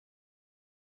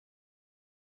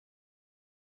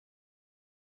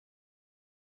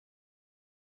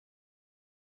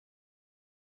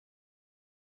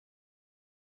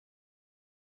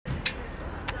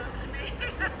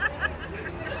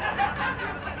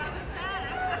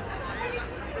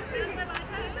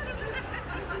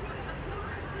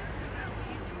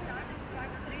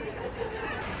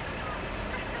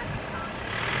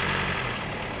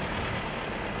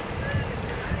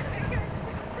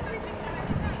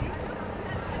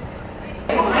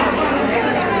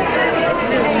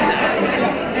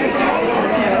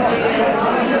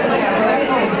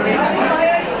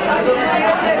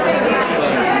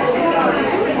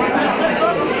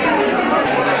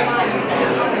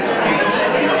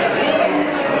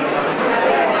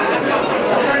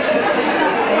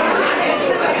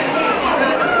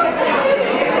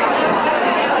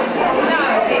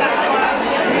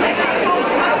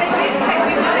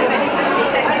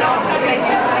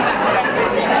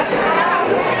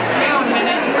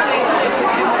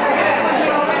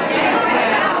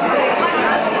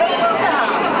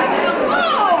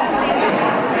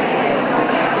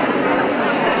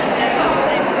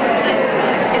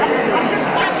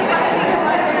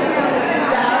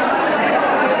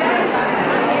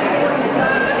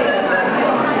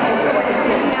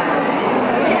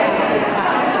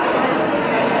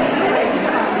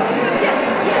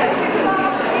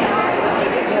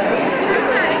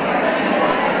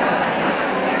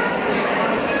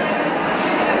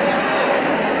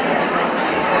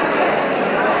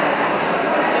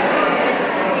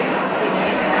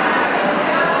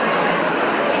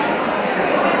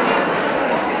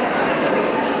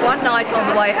one night on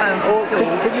the way home from school.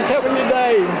 Could you tell me your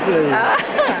name, please?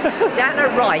 Dana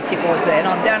Wright it was then.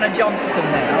 I'm Dana Johnston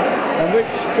now. And which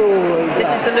school was This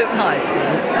is the Luton High School.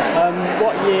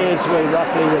 What years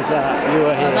roughly was that you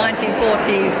were here?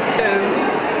 1942.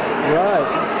 Right.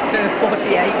 To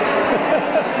 48.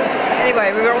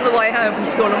 Anyway, we were on the way home from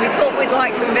school and we thought we'd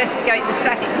like to investigate the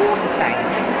static water tank.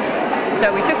 So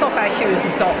we took off our shoes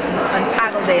and socks and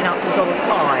paddled in up to sort of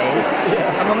thighs,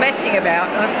 and we're messing about,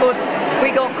 and of course we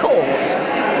got caught.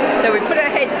 So we put our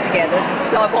heads together to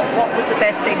decide what was the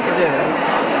best thing to do.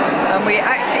 And we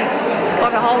actually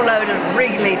got a whole load of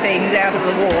wriggly things out of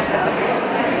the water,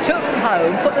 took them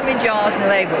home, put them in jars and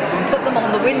labelled them, and put them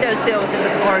on the windowsills in the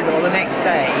corridor the next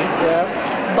day. Yeah.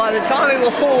 By the time we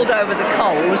were hauled over the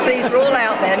coals, these were all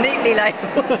out there, neatly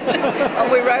labelled.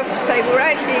 And we were able to say we're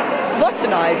actually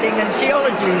botanising and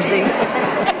geologizing.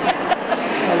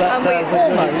 Well, and we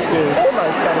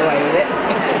almost got away with it.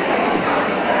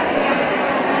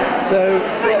 So,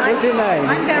 what was your name?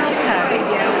 I'm Beryl Curry.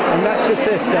 And that's your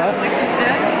sister? That's my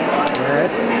sister.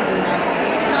 Yes.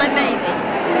 So I'm Mavis.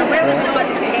 So where was I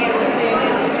here?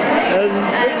 And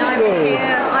I was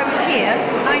here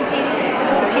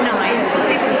 1949 to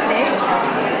 56.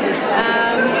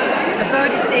 A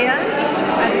Boadicea,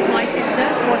 as is my sister,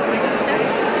 was my sister.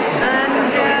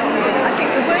 And I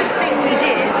think the worst thing we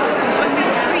did was when we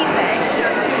were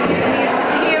prefects, we used to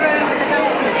peer over the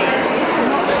balcony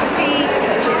and watch the PE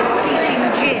teachers teaching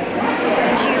gym.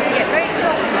 And she used to get very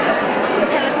cross with us and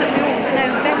tell us that we ought to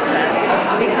know better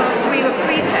because we were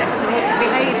prefects and ought to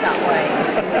behave that way.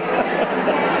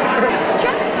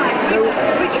 So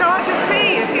we charge a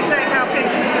fee if you take our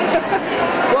pictures.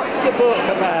 What's the book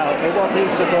about, or what is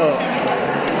the book?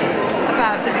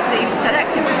 About the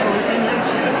selective schools in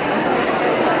Luton.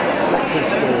 Selective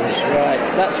schools, right.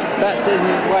 That's in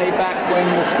way back when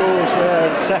the schools were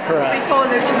separate. Before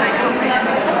Luton made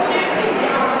comprehensive.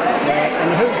 Right. And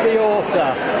who's the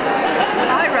author? Well,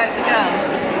 I wrote the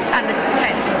girls and the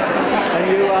technical school. And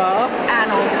you are?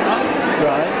 Anne also.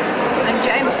 Right. And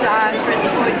James Dyer's written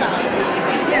the boys' school.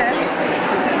 Yes.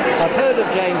 I've heard of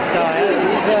James Dyer.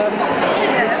 He's a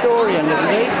historian, isn't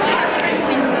he?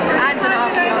 And an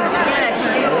archaeologist.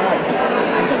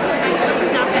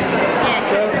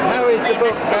 So how is the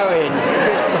book going?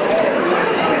 It's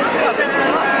got rid of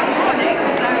a lot this morning,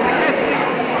 so we hope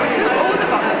all the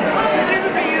boxes.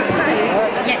 Presumably you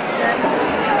pay. Yes.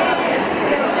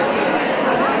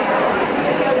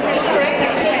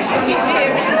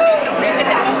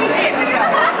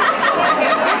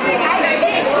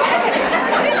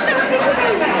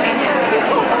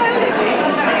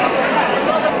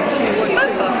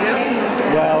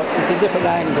 Well, it's a different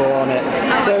angle on it.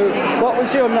 So, what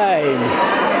was your name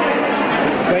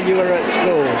when you were at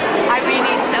school?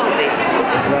 Irene Selby.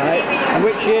 Right. And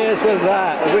which years was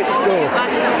that? At which school?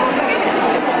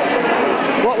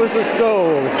 What was the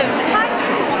school? Luton High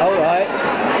School. All right.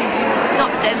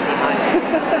 Not Denbigh High School.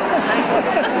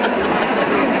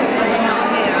 They're not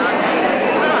here, are they?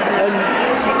 And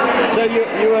so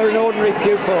you were an ordinary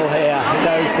pupil here in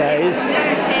those days.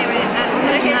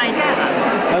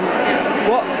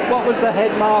 What was the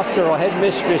headmaster or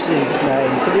headmistress's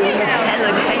name? Could you remember?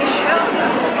 Helen H.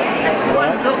 Shoulders.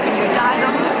 One look and you died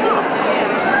on the spot.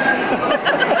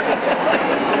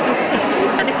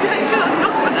 And if you had to go and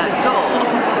knock on that door,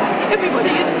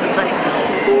 everybody used to say,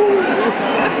 ooh.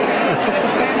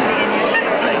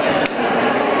 Terribly.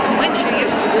 And when she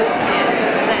used to walk here,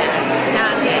 there,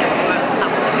 down here, up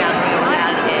the gallery or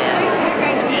down here,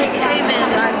 she came in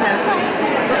like that.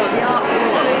 There was the art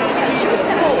floor. She was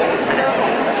tall.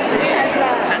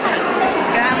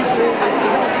 Gowns were always to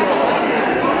the floor.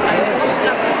 And it was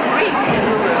just a creek in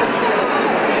the room.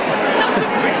 Not a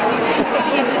creek.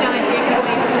 Probably a good idea if you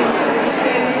wanted to do this with a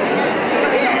food.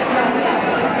 Yes.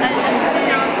 And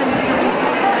then ask them to come and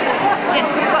discuss that.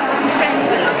 Yes, we've got some friends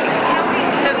we're looking for.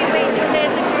 So we wait till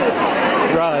there's a group of us.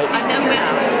 Right. And then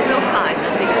we'll find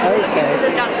them because we're looking for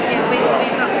the Dunstan. We've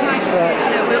got quite a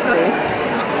few. So we'll go.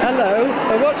 Hello.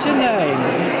 What's your name?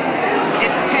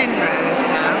 It's Penrose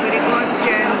now, but it was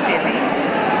Joan Dilly.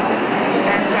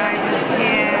 And I was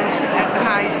here at the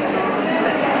high school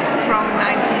from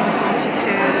 1942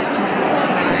 to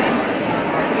 49.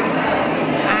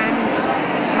 And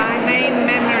my main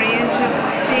memory is of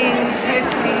being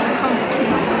totally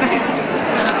incompetent for most of the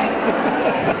time.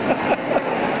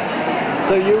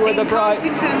 So you were the bright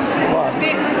Incompetent and a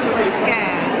bit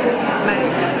scared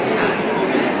most of the time,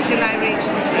 till I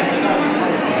reached the sixth form.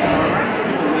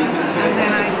 And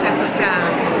then I settled down,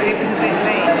 but it was a bit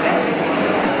late then.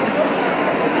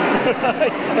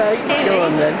 Go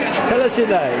on then. Tell us your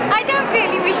name. I don't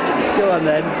really wish to. Go on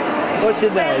then. What's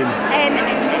your name?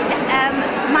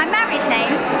 My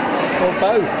or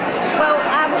both? Well,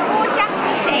 I was born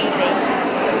Daphne Seavey,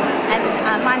 and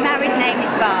my married name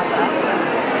is Barbara.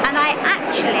 And I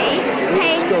actually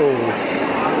came. School.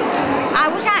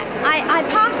 I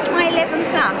passed my 11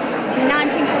 plus in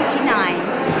 1949,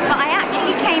 but I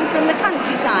actually came from the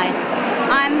countryside.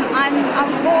 I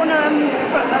was born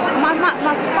my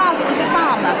father was a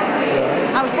farmer.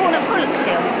 I was born at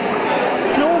Bullockshill,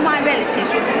 and all my relatives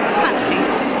were from the country.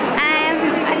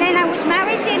 And then I was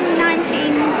married in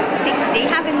 1960,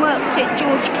 having worked at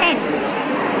George Kent's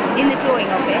in the drawing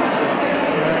office,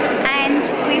 and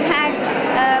we've had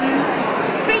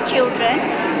 3 children.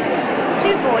 2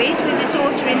 boys with a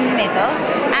daughter in the middle,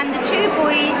 and the 2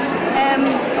 boys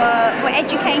were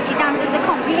educated under the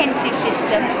comprehensive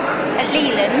system at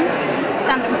Leland's,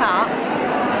 Sundon Park,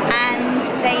 and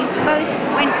they both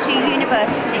went to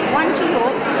university. One to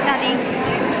York to study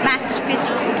maths,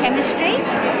 physics and chemistry,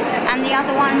 and the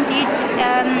other one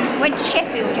went to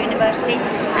Sheffield University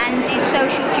and did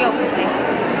social geography.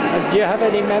 Do you have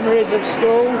any memories of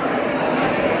school?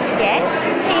 Yes,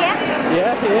 here.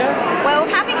 Yeah, here. Well,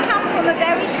 having come from a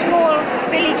very small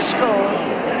village school,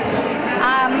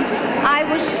 I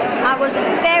was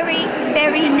very,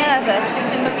 very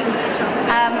nervous.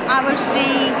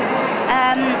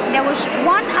 There was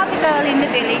one other girl in the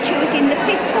village who was in the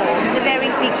 5th form, the very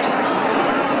big,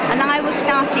 and I was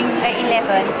starting at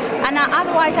 11. And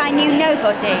otherwise, I knew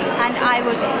nobody, and I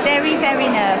was very, very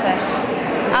nervous.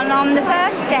 And on the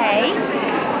first day,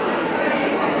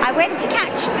 I went to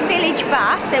catch the village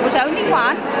bus. There was only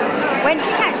one. Went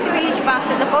to catch the village bus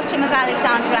at the bottom of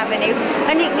Alexandra Avenue,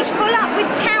 and it was full up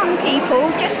with town people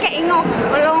just getting off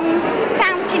along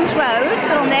Fountains Road,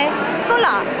 along there, full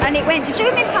up, and it went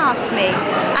zooming past me,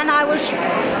 and I was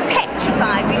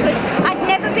petrified because I'd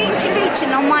never been to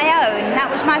Luton on my own.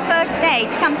 That was my first day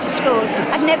to come to school.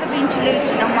 I'd never been to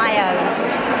Luton on my own.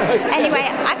 Anyway,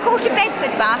 I caught a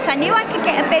Bedford bus. I knew I could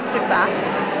get a Bedford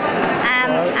bus,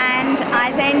 and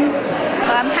I then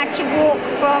had to walk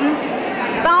from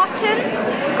Barton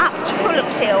up to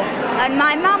Bullockshill, and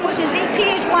my mum was as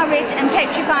equally as worried and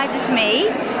petrified as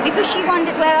me because she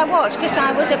wondered where I was, because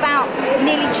I was about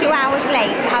nearly 2 hours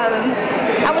late home.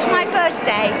 That was my first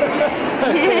day.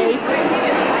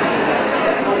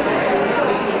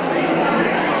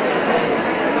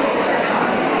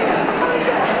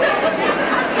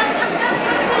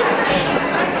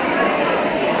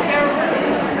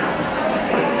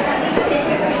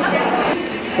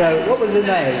 So, what was the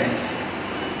names?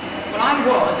 Well, I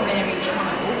was Mary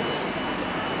Childs,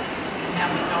 now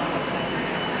McDonald,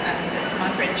 and that's my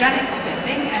friend Janet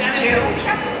Sterling and Jill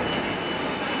Chapel.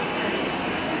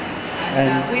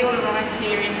 And we all arrived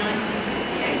here in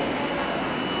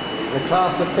 1958. The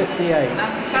class of 58.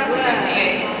 That's the class of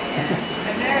 58.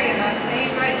 And Mary and I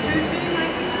stayed right through to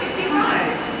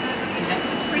 1965. We left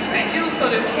as prefects. Jill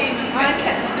sort of came and I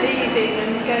kept leaving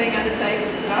and going other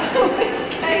places, and I always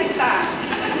came back.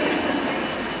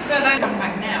 But I come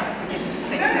back now if we didn't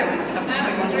think there was something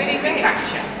we wanted really to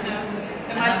recapture.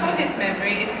 And my fondest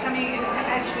memory is coming in,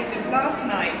 actually the last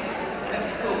night of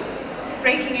school,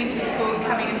 breaking into the school and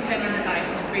coming and spending the night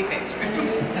in the prefect's room.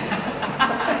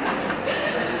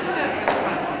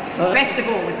 Best of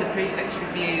all was the prefect's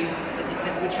review,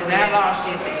 which was our last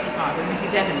year 65, when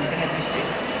Mrs. Evans, the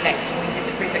headmistress, left, and we did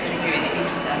the prefect's review in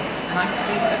Easter, and I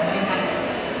produced that, and we had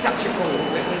such a ball.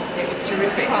 It was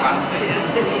terrific fun. We did the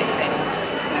silliest things.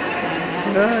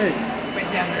 Right. Went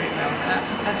down very well.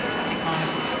 That's my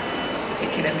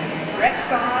particular memory.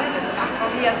 Wreckside and back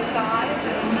on the other side,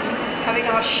 and having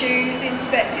our shoes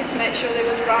inspected to make sure they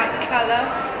were the right colour,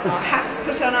 our hats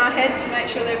put on our head to make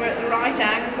sure they were at the right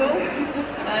angle,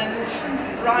 and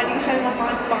riding home on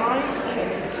my bike,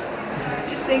 and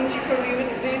just things you probably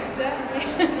wouldn't do today.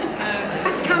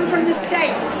 It's come from the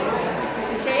States,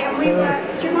 you see, and we were.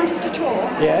 Do you want us to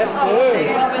talk? Yes.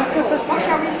 What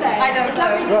shall we say? I don't know. It's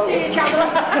lovely to see each other.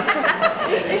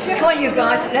 Come on, you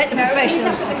guys, let the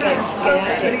professionals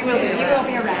He will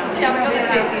be around. Yeah, we're going to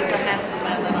see if he's the handsome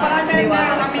man that But I don't know.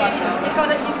 I mean,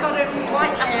 he's got a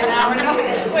white hair now.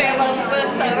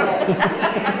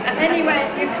 Anyway,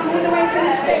 you've come all the way from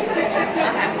the States. Where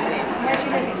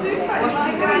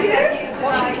do you live?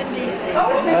 Washington DC.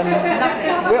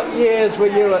 Lovely. What years were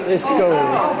you at this school?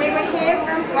 Oh, we were here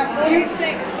from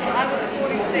 46. I was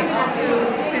 46 to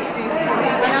 50.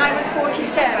 when I was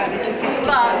 47 to 50.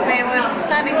 But they were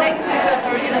standing next to each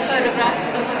other in a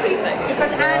photograph of the prefects.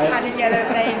 Because Anne had a yellow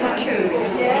blazer too, you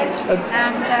see,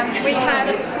 and we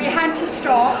had to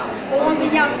stop all the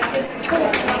youngsters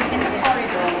talking in the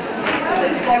corridor.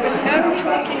 There was no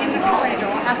talking in the corridor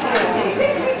at all,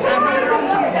 and we were on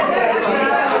duty.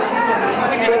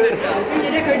 We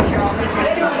did a good job. We're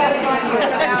still bossing.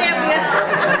 Yeah, we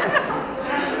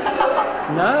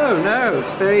No,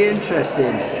 it's very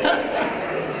interesting.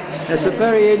 There's some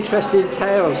very interesting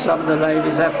tales some of the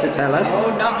ladies have to tell us.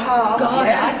 Oh, not half. God,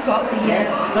 Yes. I've got the.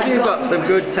 Have you got some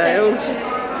good tales?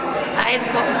 I've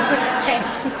got the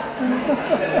prospectus.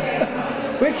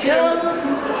 Which Girls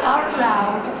are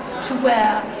allowed to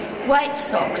wear white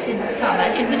socks in the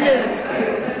summer in the lower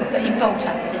school, but in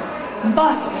Boltons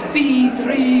must be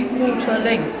 3/4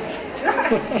 length.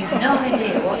 You've no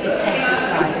idea what this saying is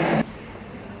like.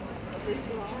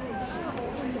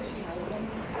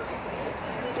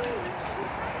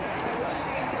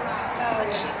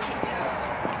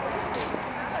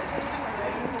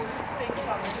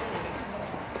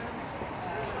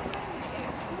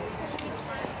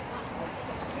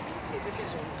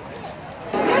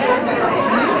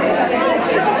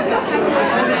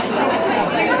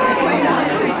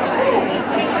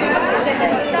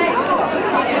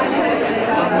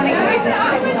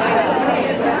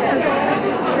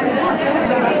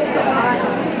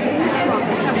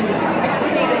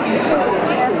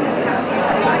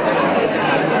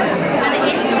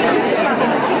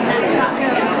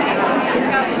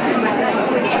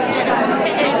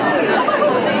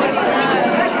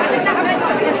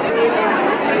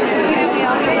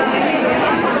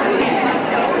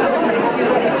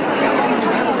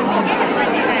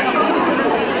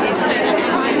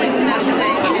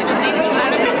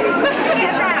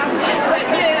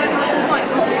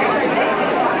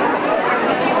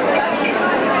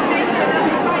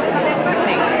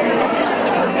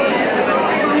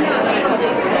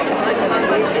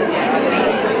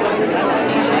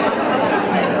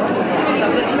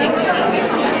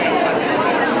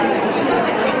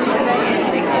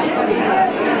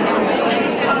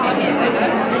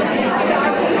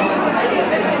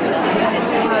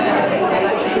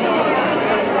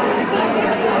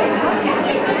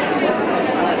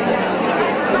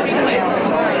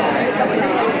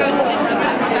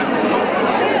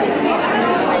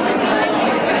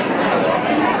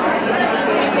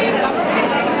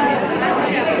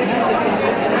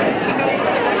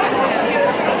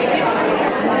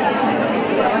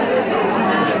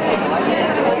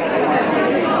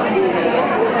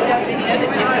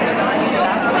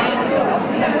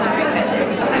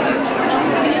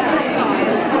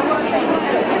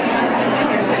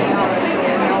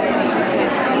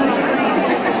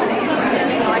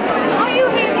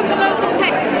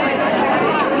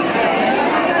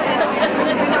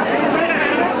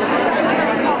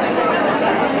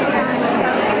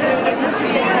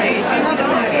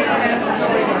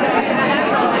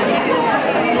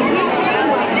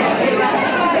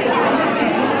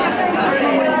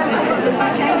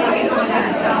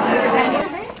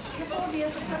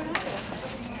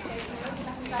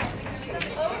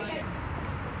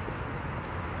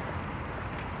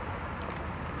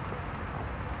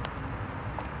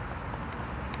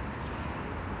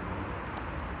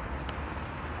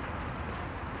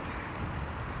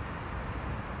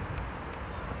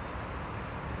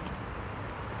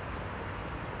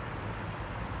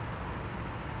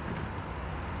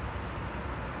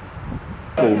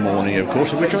 All morning, of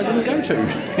course, which I didn't go to.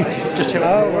 Just helping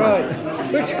Oh, me right.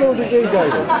 around. Which school did you go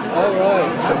to? Oh,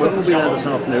 right. So we'll all be there this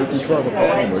afternoon from 12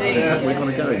 o'clock onwards. In fact, we're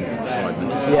going to go in 5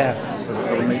 minutes. Yeah. So we've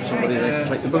got to meet somebody there to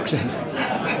take the books in.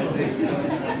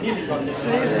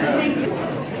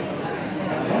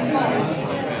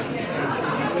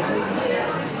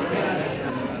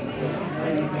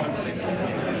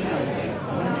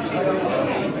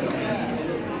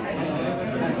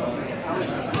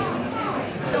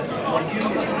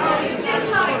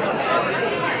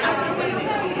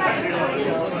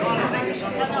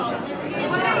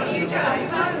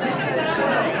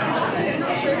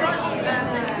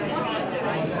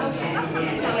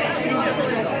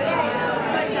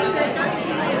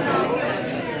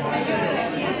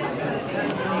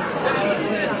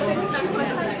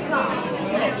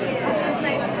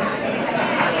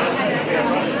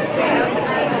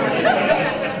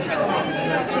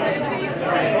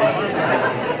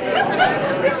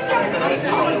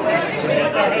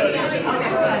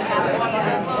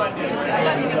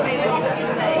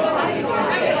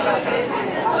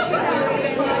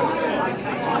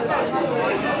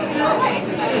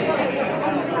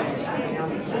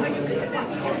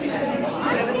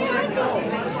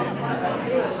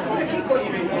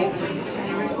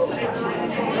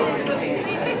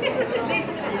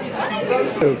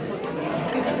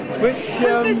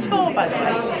 Who's this for, by the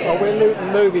way? Well, we're Luton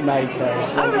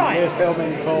Moviemakers. Oh, right. We're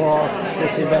filming for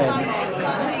this event.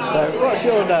 So, what's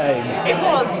your name? It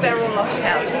was Beryl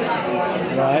Lofthouse.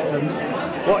 Right.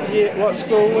 What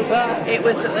school was that? It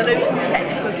was at the Luton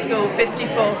Technical School,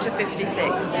 54 to 56.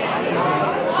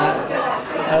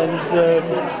 And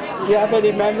do you have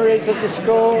any memories of the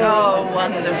school? Oh,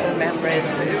 wonderful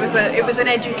memories. It was an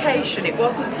education. It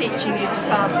wasn't teaching you to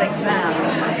pass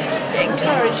exams. It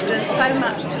encouraged us so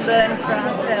much to learn for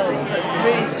ourselves. That's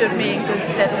really stood me in good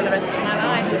stead for the rest of my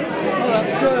life. Oh,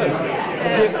 that's good.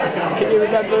 Can you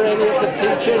remember any of the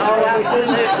teachers? Oh,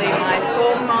 absolutely. My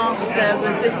form master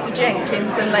was Mr.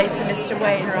 Jenkins and later Mr.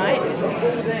 Wainwright.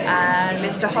 And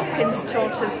Mr. Hopkins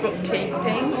taught us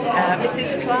bookkeeping.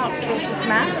 Mrs. Clark taught us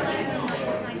maths.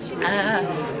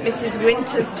 Mrs.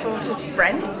 Winters taught us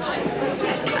French.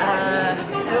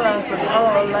 Who else was?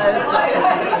 Oh, loads of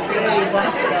really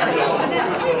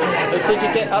wonderful. Did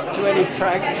you get up to any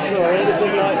pranks or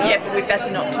anything like that? Yeah, but we better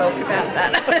not talk about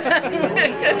that.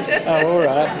 Oh, all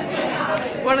right.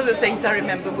 One of the things I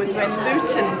remember was when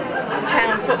Luton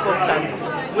Town Football Club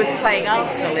was playing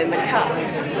Arsenal in the Cup,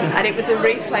 and it was a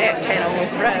replay at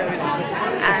Kenilworth Road,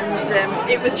 and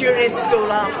it was during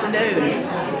school afternoon.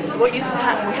 What used to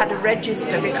happen, we had a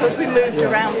register, because we moved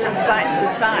around from site to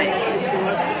site,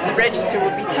 the register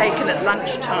would be taken at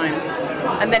lunchtime,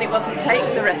 and then it wasn't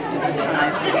taken the rest of the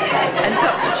time. And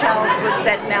Dr. Charles was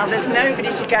said, now there's nobody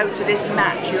to go to this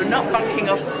match, you're not bunking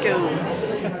off school.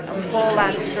 And 4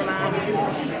 lads from our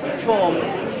form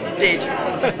did.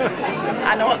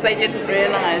 And what they didn't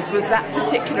realise was that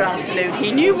particular afternoon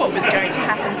he knew what was going to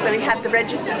happen, so he had the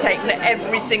register taken at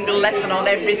every single lesson on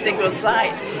every single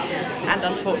site. And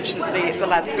unfortunately the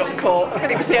lads got caught,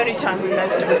 but it was the only time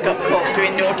most of us got caught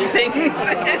doing naughty things.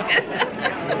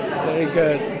 Very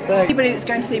good. Anybody that's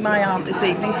going to see my aunt this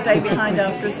evening, stay behind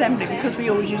after assembly, because we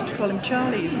always used to call him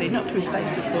Charlie, you see, not to his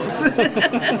face of course.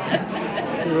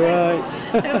 Right.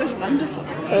 That was wonderful.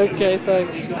 Okay,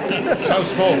 thanks. So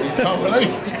small, you can't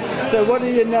believe. So what are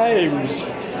your names?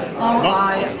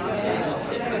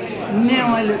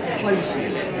 Now I look closely,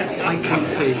 I can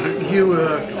see you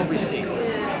were obviously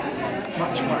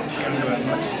much younger and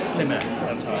much slimmer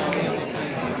at the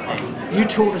time. You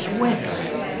taught us weather.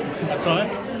 That's right,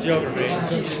 geography.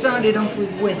 It started off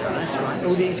with weather, that's right,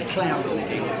 all these clouds.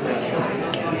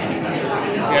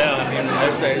 Yeah, I mean, in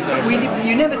those days.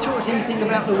 You never taught us anything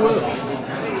about the world.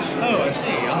 Oh, I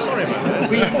see. I'm sorry about that.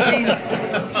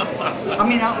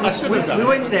 We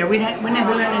went there, we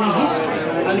never learned any history,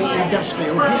 only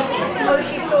industrial history.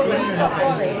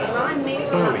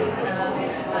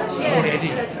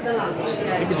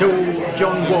 It was all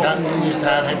John Watton. We used to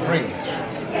have him drinks.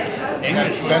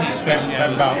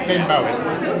 Denbigh.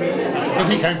 Because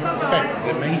he came from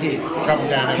Bedford, he did. Travelled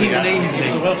down every day. He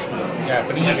was a Welshman. Yeah,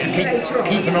 but he used to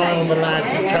keep an eye on the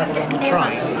lads who travelled on the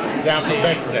train down from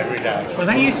Bedford every day. Well,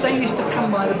 they used to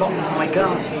come by the bottom of my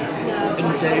garden, and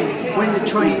when the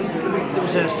train, there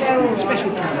was a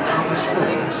special train that was full,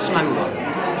 a slow one.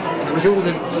 There was all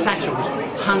the satchels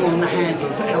hung on the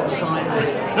handles outside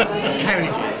the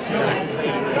carriages,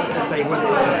 as they went.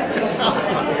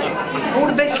 All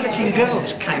the best-looking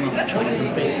girls came on the train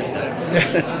from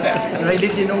Bedford. They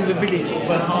lived in all the villages.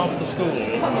 Well, half the school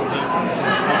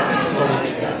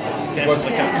was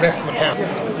the rest of the county.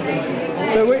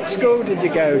 So which school did you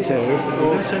go to?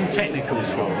 Luton Technical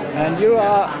School. And you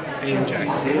are? Ian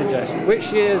Jackson.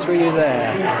 Which years were you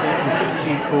there? From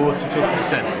 54 to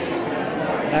 57.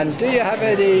 And do you have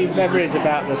any memories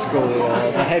about the school,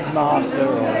 or the headmaster,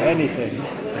 or anything?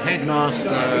 The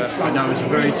headmaster, I know, was a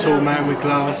very tall man with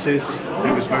glasses,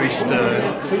 who was very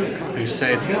stern, who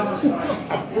said,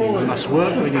 you must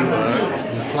work when you work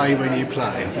and play when you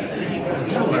play.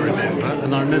 That's what I remember.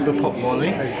 And I remember Pop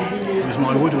Wally, who was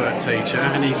my woodwork teacher,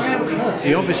 and he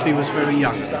obviously was very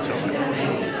young at the time,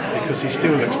 because he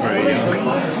still looks very young,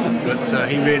 but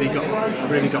he really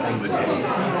got on with it,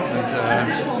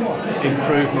 and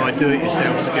improved my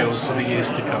do-it-yourself skills for the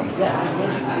years to come.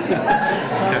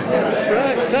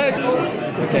 Right, thanks.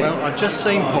 Okay. Well, I've just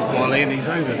seen Pop Wally, and he's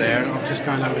over there, and I'm just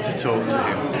going over to talk to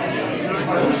him.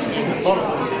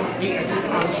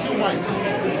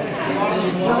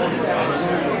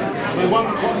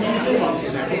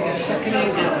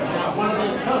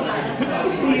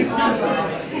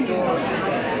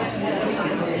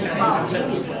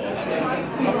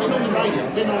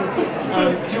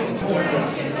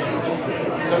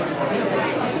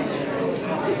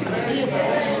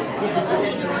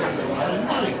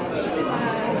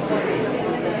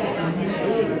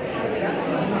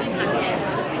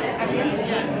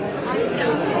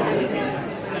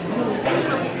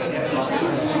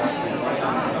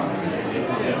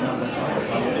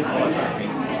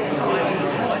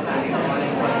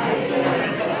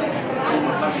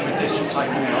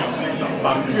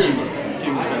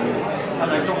 And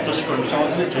they got the screw, so I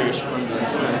was in a Jewish screw.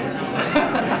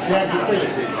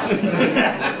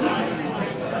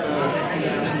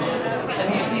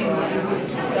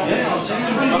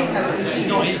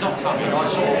 He's not coming. I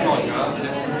saw Roger.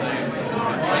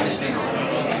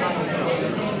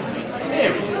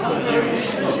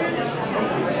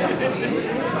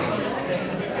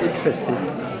 Interesting.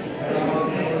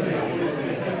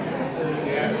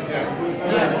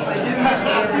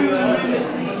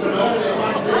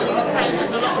 I'm saying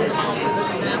there's a lot of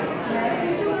marbles now.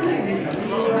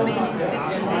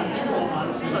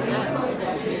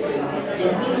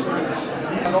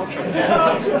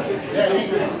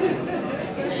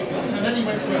 And then he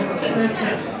went to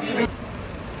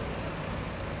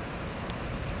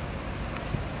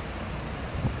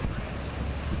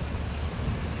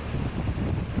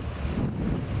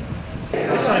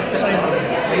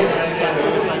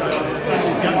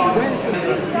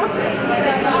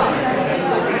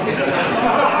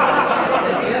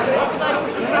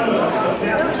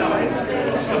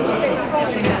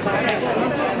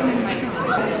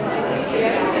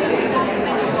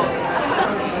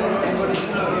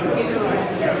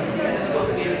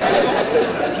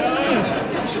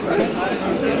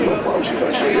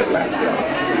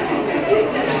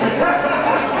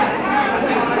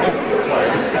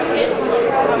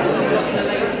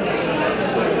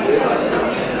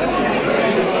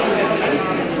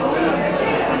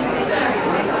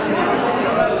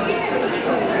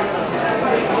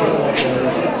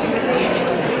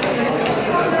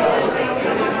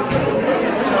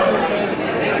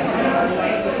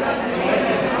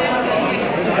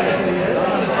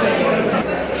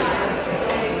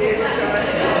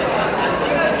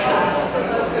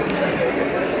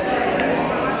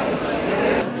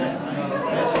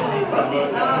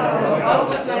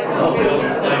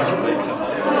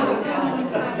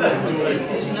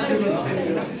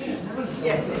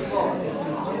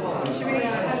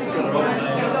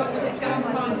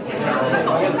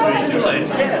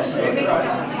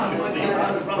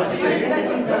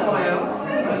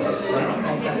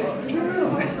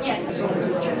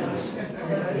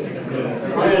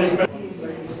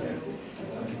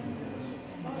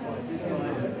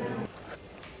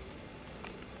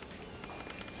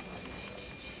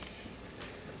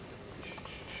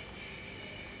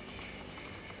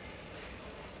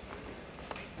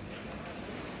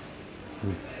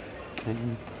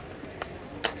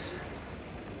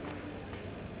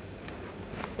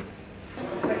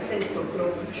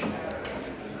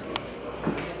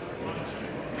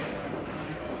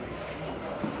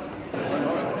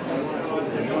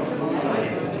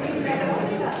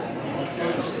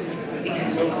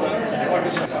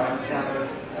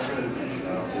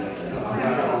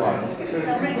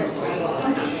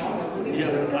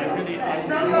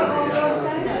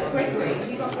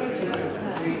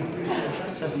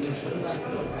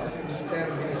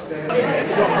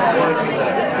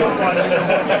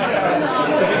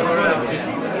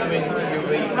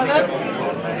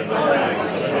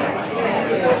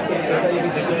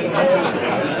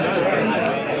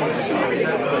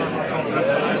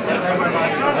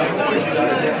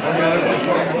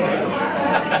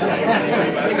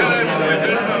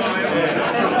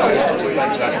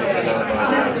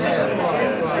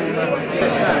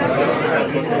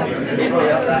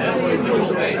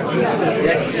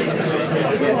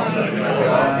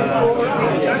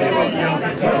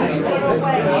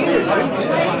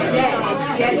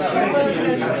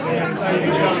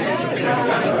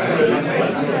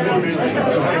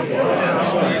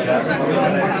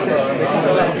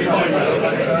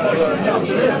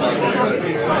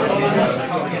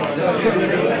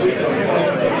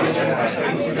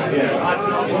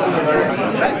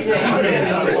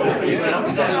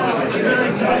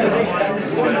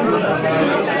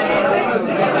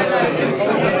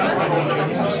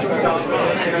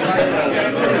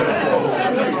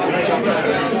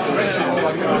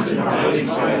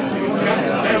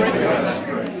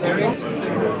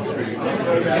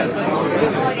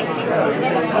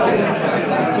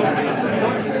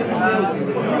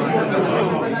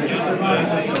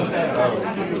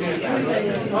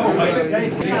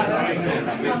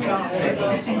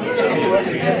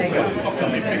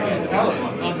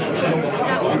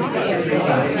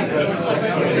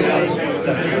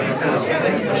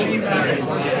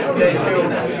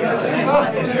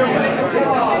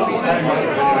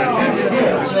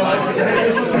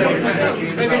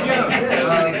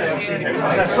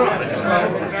That's That's right.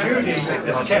 Judy's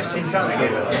has kept in touch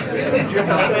with her. Judy's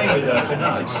staying with her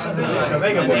tonight. So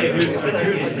they're going to be for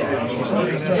Judy's there. She's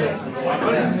staying there.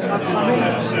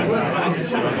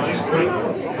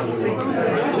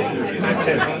 That's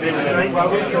it.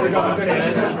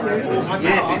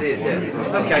 Yes, it is.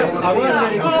 Yeah. Okay.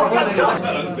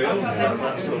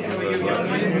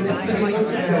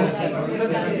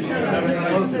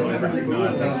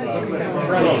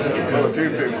 A few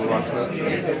people like that.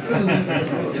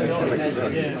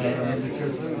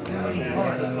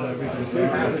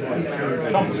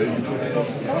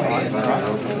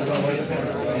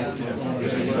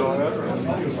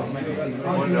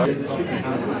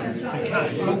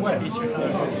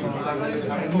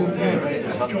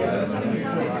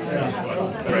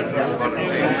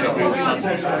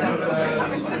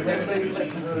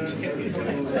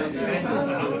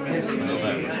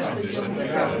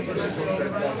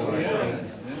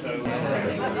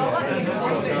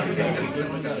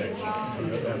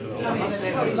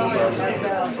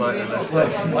 Slightly less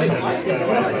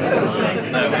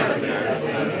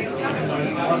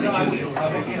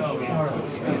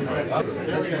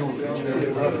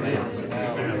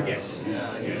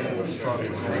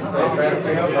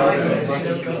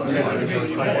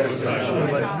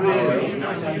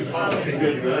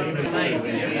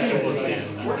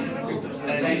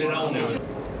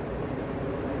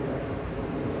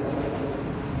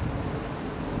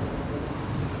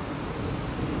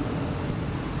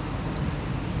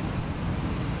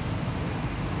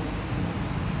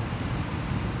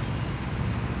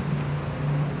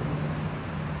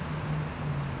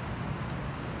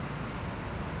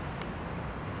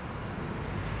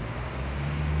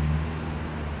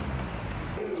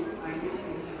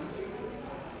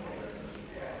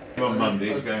on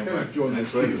Monday, he's going back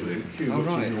next week. Oh,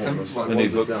 right. And he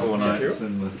booked 4 nights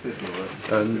and the 5th of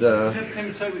it.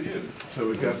 And so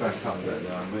we go back up there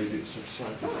now and made it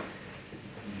subsided.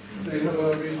 Do you have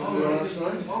a reason for your last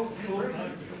night?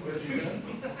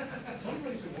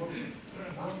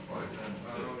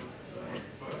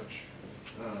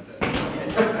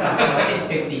 It's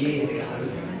 50 years ago.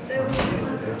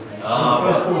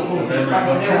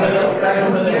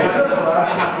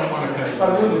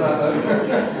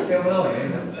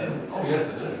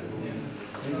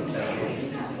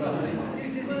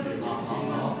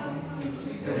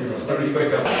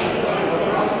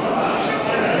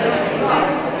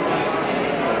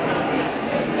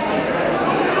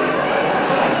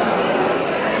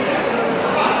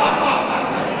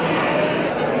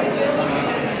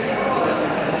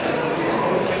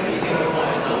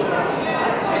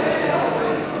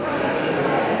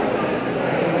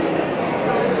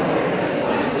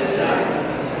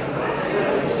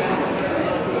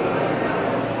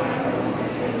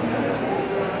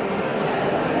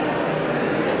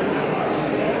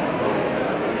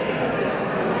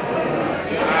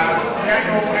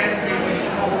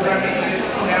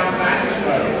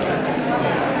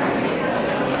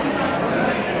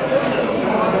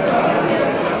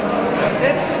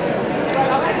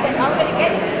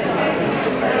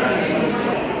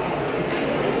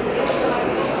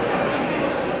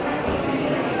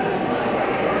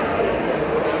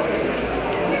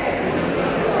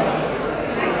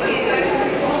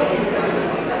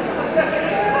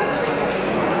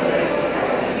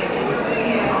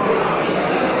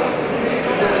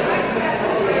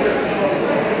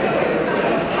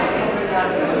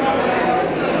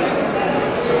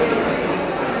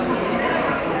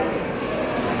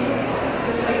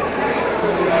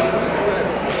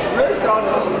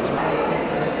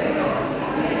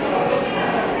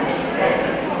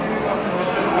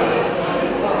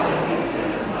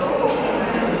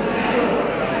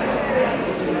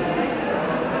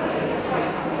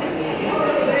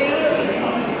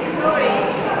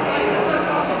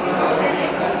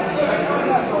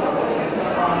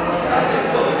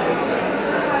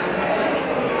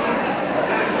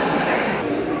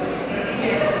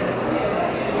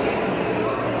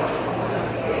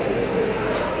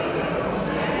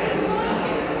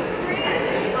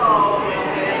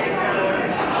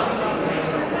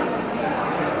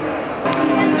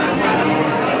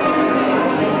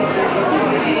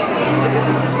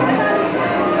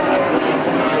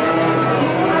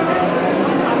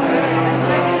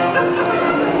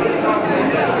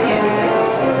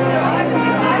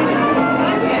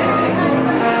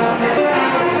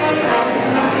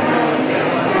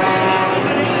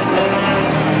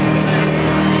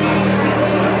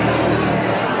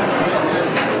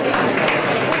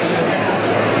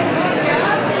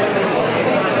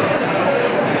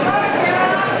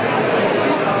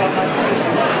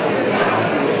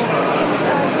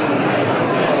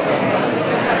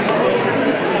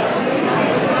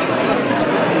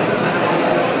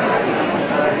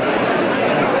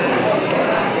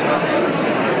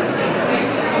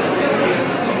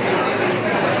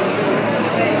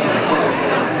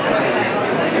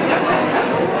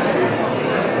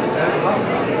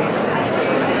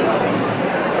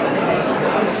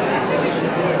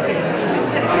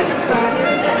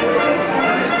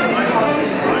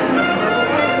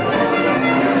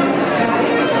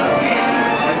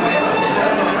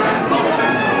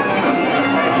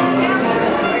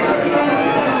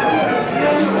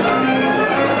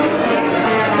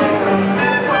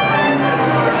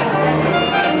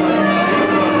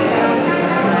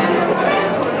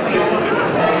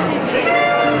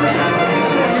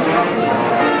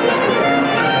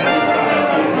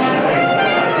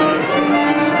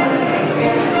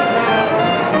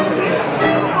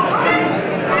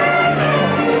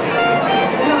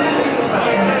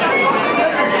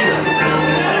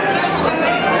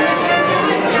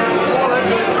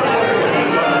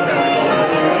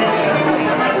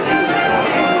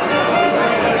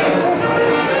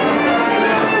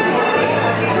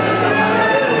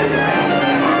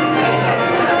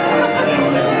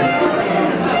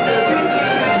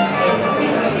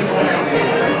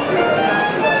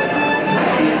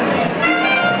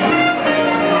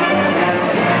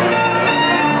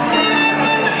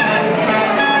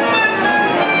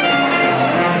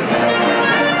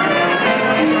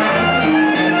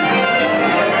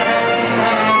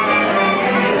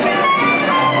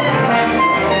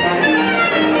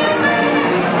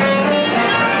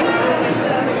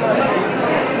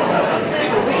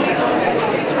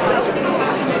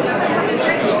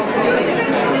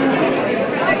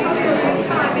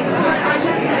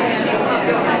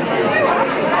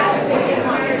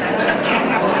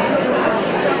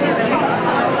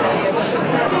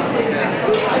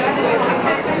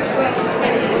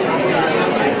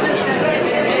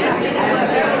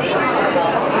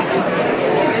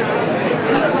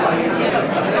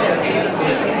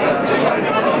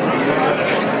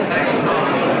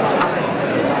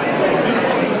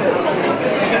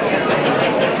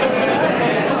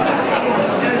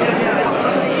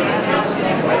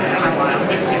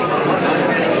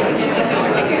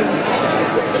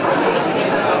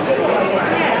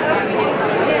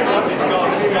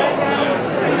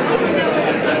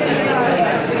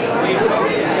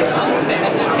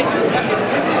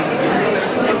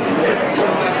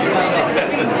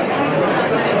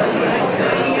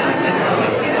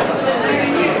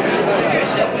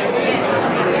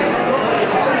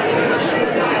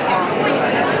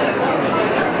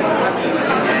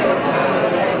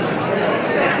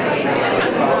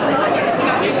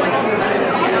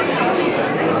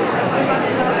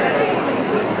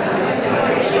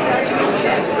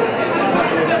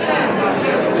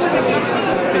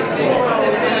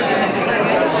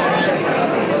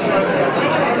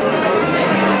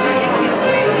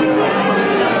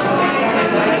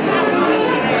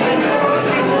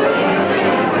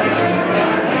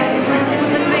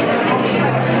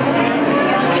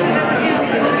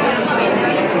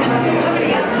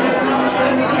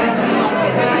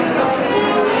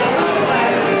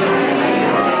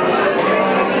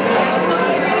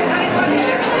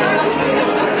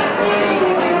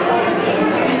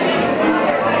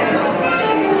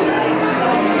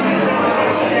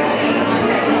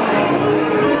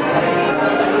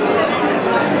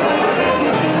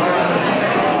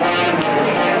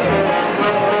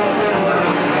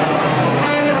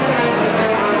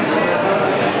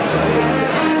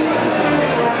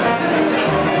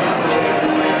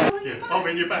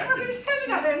 he's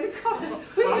standing out there in the corridor.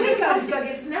 We guys go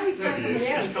get now he's found somebody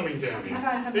else. He's coming down He's here.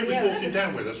 found He somebody was else. walking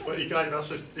down with us, but he gave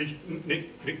us he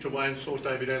nicked away and saw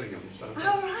David Ellingham. So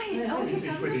Oh, right. Oh, he's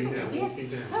yes, I with him remember. now, walking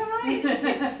Yes. down. Oh, right. Oh,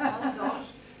 gosh.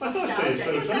 I thought I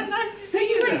said Is that nice to So see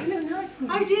you you? went to Luton High School?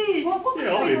 I did. What was Yeah, I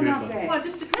going on remember. up there? Well,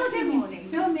 just a coffee morning.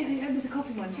 No, it was a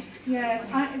coffee one. Yes,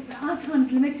 our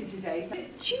time's limited today. So.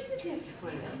 Judith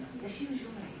Williams. She was your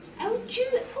age. Oh,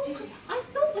 Judith. Oh, I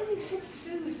thought when you said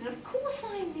Susan, of course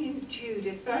I knew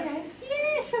Judith. But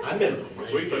yes, of I remember.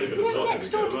 We played a bit of You're soccer next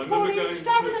door together. to I remember Pauline going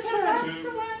Stafford. That's the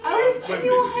one. Oh, and Wembley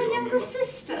you're with her you, I younger remember.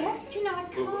 sister. Yes. Do you know, I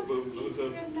can't there was a...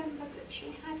 remember that she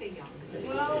had a younger sister.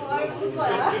 Well, I was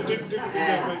like... Did we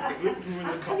win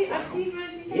the cup I've final? seen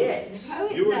Rosemary. Yes. Oh,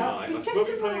 You and no, I you've was just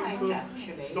probably playing arrived, for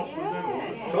actually. Stockman then, or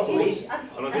Yeah. Probably.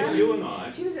 And I think you and I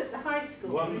She was at the high school.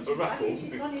 won and a raffle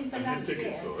she's gone in for and had lunch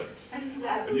tickets here. for it. And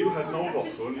you had an old I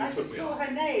Vauxhall and you I took just me saw out.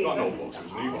 her name. Not an old Vauxhall, it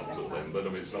was an e-Vauxhall then, but I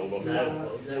mean it's an old Vauxhall.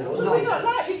 Well, we're not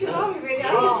likely to, are we really?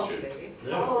 Sure.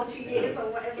 40 years or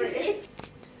whatever it is.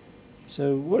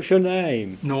 So, what's your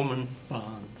name? Norman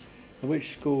Barnes. And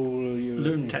which school are you?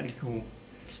 Luton Technical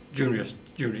Junior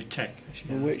Tech.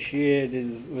 Actually. And which year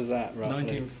was that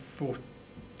roughly?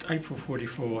 April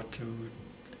 44 to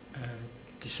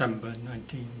December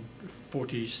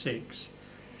 1946.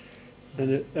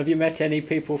 And have you met any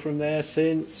people from there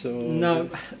since? Or No,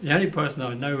 the only person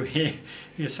I know here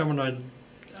is someone I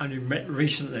only met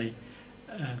recently.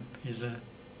 He's a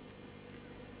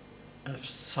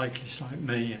cyclist like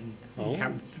me, and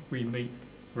we meet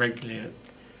regularly at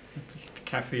the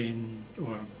cafe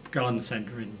or garden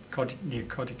centre near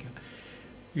Codica.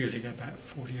 Usually get about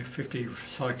 40 or 50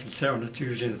 cyclists there on a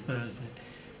Tuesday and Thursday.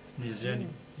 And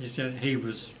he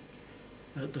was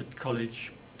at the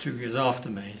college 2 years after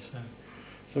me, so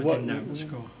I didn't know at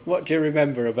school. What do you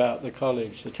remember about the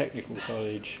college, the technical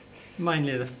college?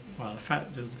 Mainly the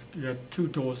fact that you had two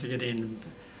doors to get in,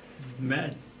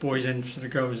 the boys' entrance and the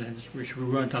girls' entrance, which we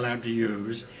weren't allowed to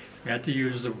use. We had to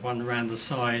use the one around the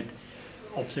side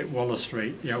opposite Waller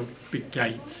Street, the old big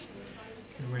gates.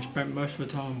 And we spent most of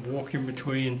the time walking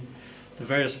between the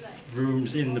various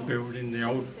rooms in the building, the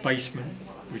old basement,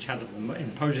 which had an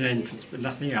imposing entrance but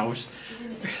nothing else,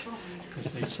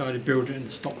 because they decided to build it and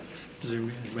stopped,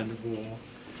 presumably, when the war.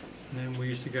 And then we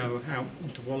used to go out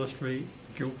onto Waller Street,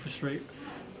 Guildford Street,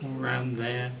 all around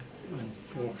there, and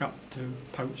walk up to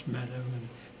Pope's Meadow and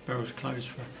Bell's Close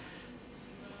for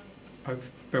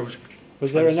Bell's.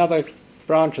 Was there another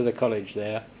branch of the college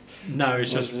there? No,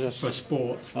 it's just for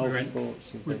sports.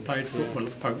 Sports. We played football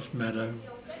at Pope's Meadow,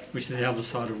 which is the other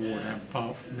side of Wardown,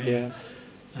 apart from here.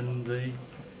 And the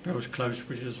Bell's Close,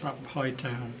 which is up High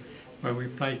Town, where we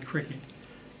played cricket.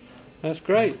 That's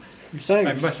great. We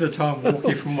spent most of the time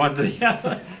walking from one to the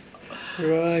other.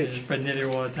 Right. We spent nearly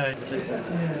all day.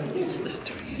 What's this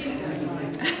doing here?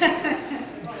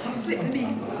 I'll slip them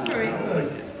in. Sorry.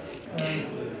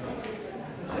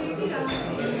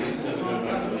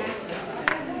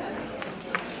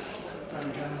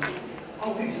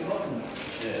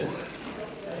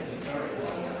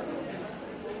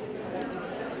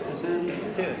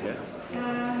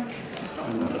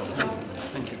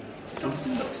 Thank you. Some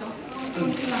books off.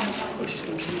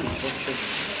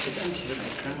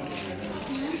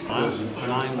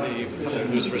 And I'm the fellow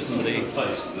who's written the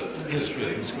history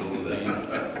of the school, the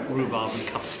rhubarb and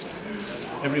custard.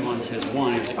 Everyone says,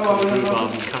 why is it called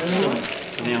rhubarb and custard?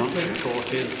 And the answer, of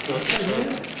course, is that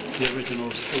the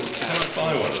original school cat. Can I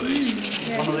buy one of these?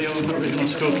 One of the original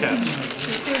school cats.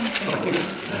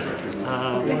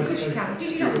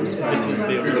 This is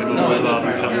the original rhubarb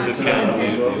and custard cat.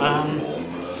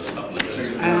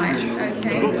 And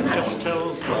the book just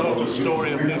tells the whole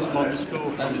story of Luton Modern School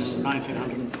from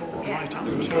 1904 right up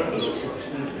to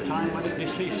the time when it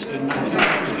deceased in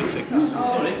 1966.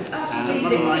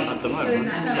 And at the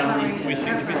moment, we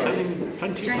seem to be selling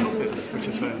plenty of copies, which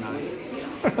is very nice.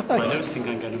 I don't think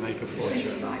I'm going to make a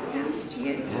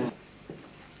fortune.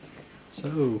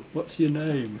 So, what's your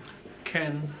name?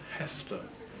 Ken Hester.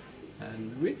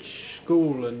 And which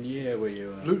school and year were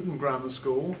you at? Luton Grammar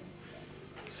School,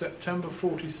 September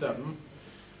 47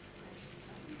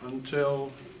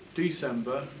 until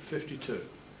December 52.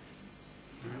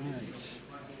 Right.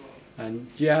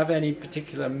 And do you have any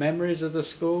particular memories of the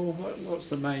school? What's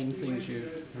the main things you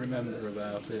remember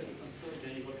about it?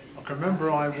 I can remember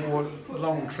I wore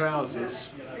long trousers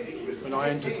when I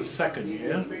entered the second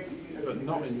year, but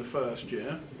not in the first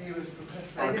year.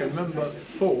 I can remember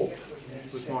Thorpe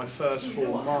was my first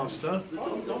form master. I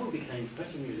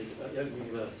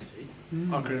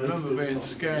can remember being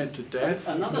scared to death,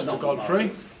 Mr.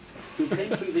 Godfrey.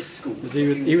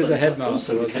 He was a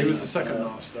headmaster, was he? He was the second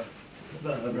master.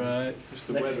 Right. Just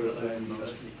the weather at the end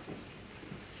mostly.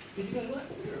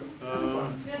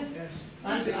 I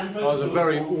was a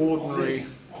very ordinary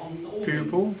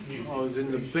pupil. I was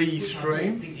in the B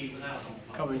stream,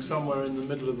 coming somewhere in the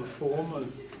middle of the form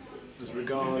as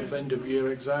regards end of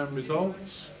year exam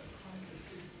results.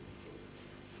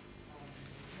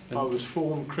 I was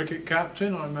form cricket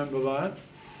captain, I remember that.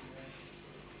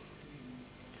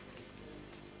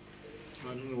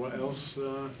 I don't know what else.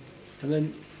 And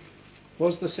then,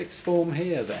 was the sixth form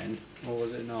here then, or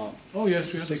was it not? Oh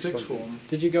yes, we had a sixth form.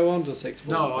 Did you go on to sixth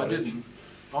form? No, I didn't.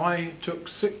 I took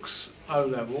 6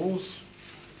 O-levels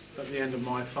at the end of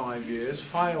my 5 years,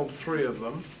 failed 3 of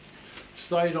them,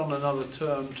 stayed on another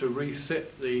term to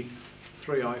resit the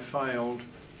 3 I failed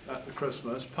at the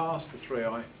Christmas, passed the 3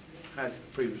 I had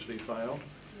previously failed,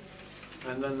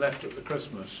 and then left at the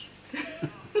Christmas.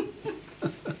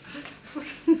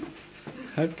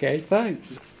 Okay,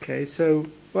 thanks. Okay, so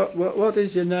what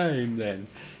is your name then?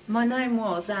 My name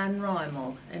was Anne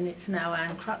Rymel, and it's now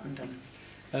Anne Cruttenden.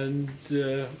 And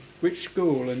which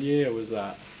school and year was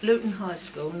that? Luton High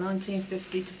School,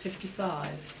 1950 to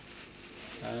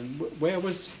 55. And where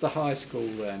was the high school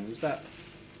then? Is that...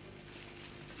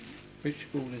 Which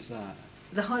school is that?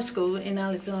 The high school in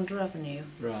Alexander Avenue.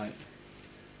 Right.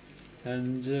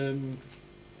 And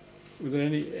were there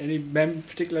any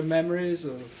particular memories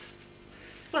of...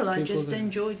 Well, I just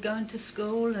enjoyed going to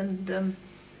school, and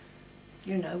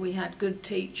you know, we had good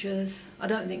teachers. I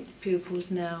don't think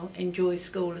pupils now enjoy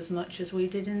school as much as we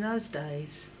did in those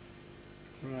days.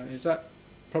 Right, is that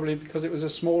probably because it was a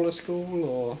smaller school,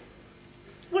 or...?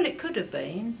 Well, it could have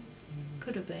been.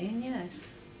 Could have been, yes.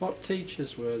 What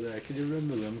teachers were there? Can you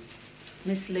remember them?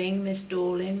 Miss Ling, Miss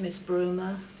Dorling, Miss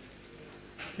Broomer,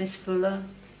 Miss Fuller.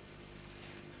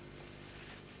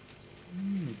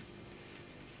 Hmm.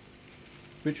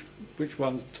 Which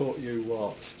ones taught you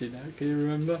what? Do you know? Can you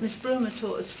remember? Miss Broomer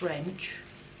taught us French.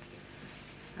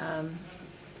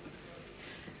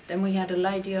 Then we had a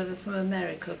lady over from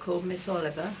America called Miss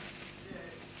Oliver.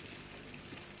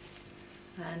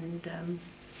 And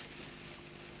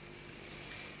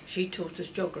she taught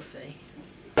us geography.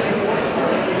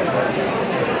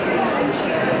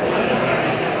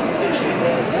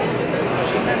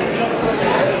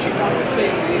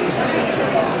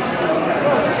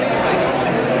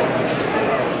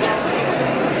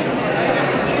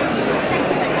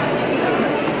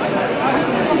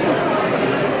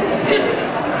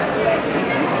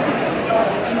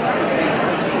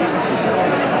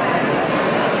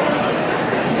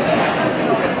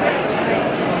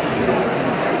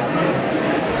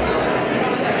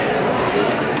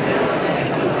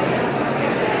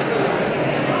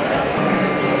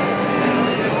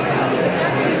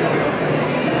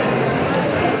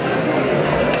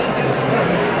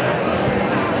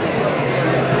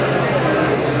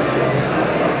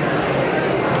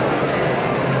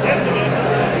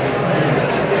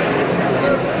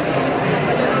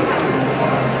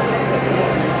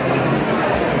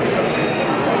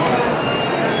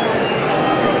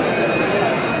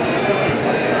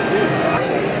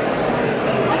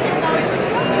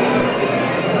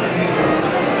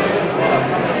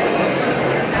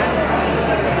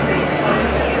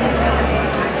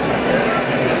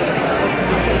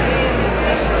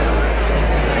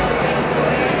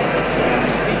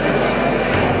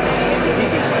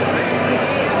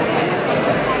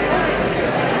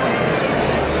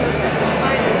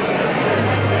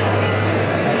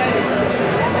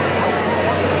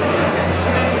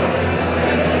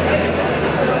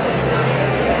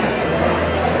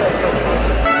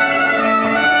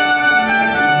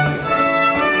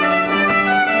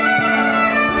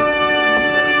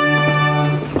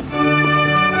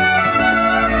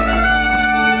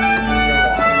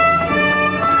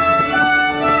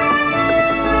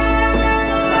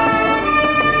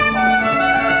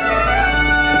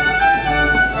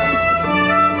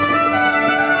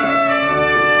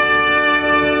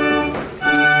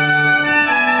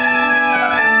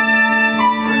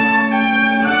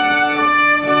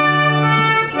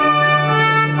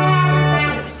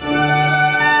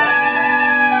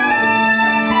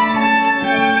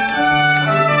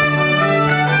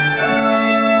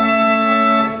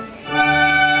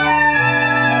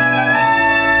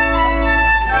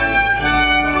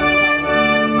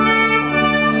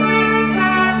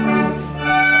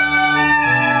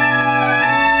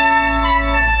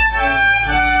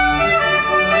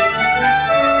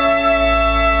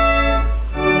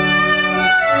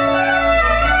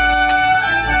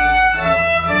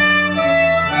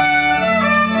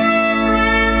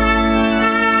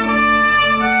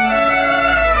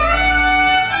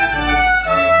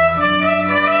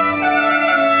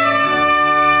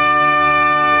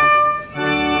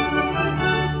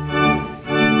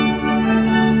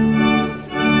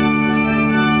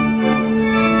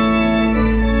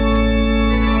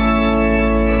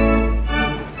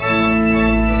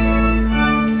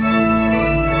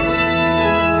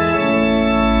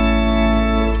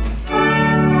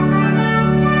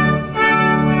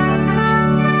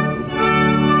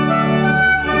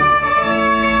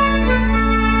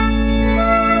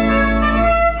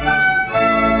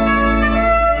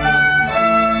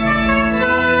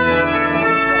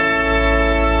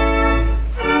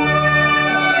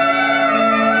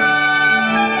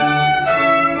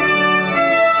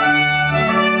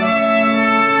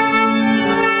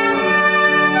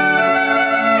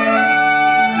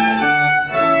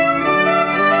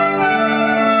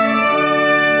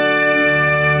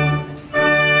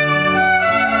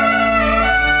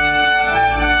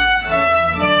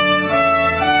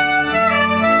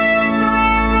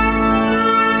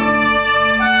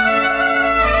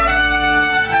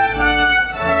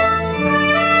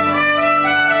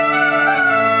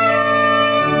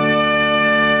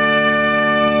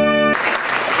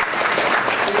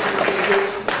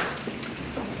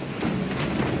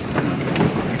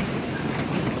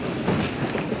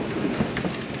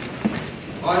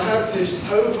 I have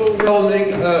this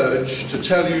overwhelming urge to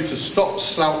tell you to stop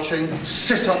slouching,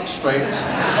 sit up straight,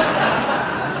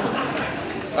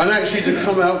 and actually to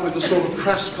come out with a sort of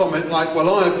crass comment like,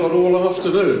 well, I've got all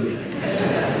afternoon.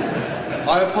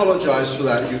 I apologise for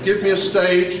that. You give me a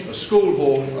stage, a school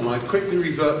hall, and I quickly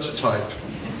revert to type.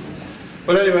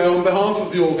 But anyway, on behalf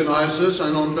of the organisers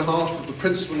and on behalf of the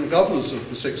principal and governors of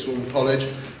the Sixth Form College,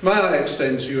 may I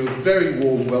extend to you a very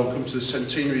warm welcome to the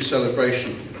centenary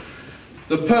celebration.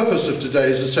 The purpose of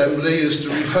today's assembly is to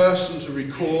rehearse and to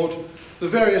record the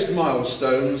various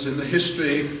milestones in the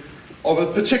history of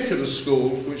a particular school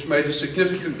which made a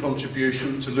significant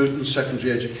contribution to Luton's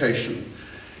secondary education.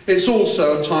 It's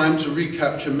also a time to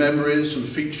recapture memories and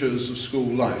features of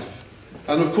school life.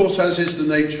 And of course, as is the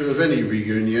nature of any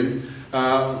reunion,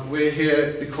 we're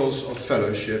here because of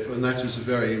fellowship, and that is a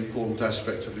very important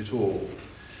aspect of it all.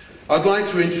 I'd like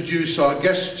to introduce our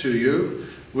guests to you.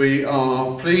 We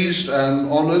are pleased and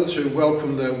honoured to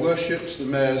welcome their worships, the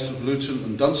mayors of Luton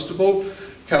and Dunstable,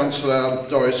 Councillor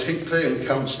Doris Hinckley and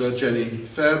Councillor Jenny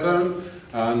Fairburn,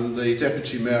 and the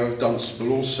Deputy Mayor of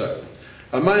Dunstable also.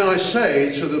 And may I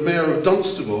say to the Mayor of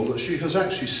Dunstable that she has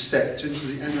actually stepped into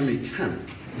the enemy camp,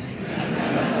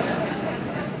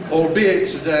 albeit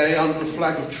today under a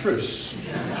flag of truce.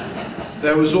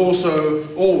 There was also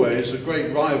always a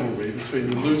great rivalry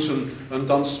between the Luton and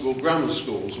Dunstable grammar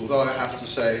schools, although I have to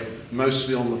say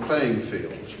mostly on the playing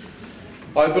field.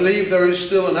 I believe there is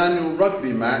still an annual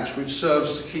rugby match which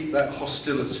serves to keep that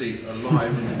hostility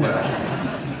alive and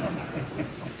well.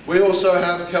 We also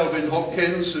have Kelvin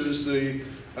Hopkins, who is the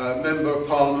Member of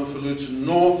Parliament for Luton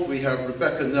North. We have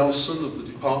Rebecca Nelson of the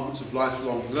Department of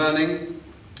Lifelong Learning.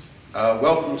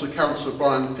 Welcome to Councillor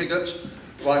Brian Piggott,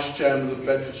 Vice Chairman of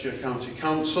Bedfordshire County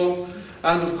Council,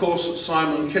 and of course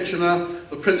Simon Kitchener,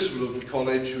 the Principal of the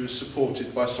College, who is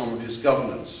supported by some of his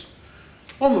governors.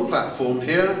 On the platform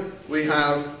here we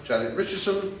have Janet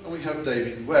Richardson and we have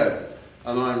David Webb,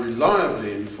 and I'm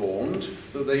reliably informed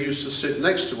that they used to sit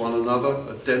next to one another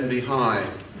at Denbigh High.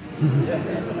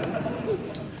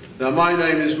 Now, my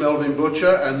name is Melvin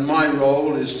Butcher, and my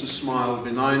role is to smile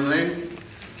benignly,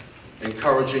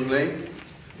 encouragingly,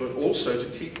 but also to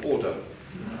keep order.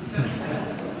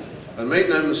 And make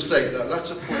no mistake, that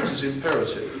latter point is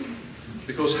imperative,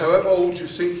 because however old you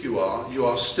think you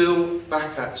are still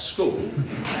back at school,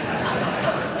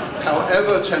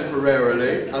 however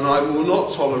temporarily, and I will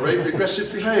not tolerate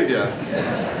regressive behaviour.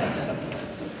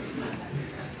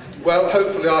 Well,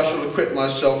 hopefully I shall acquit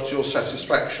myself to your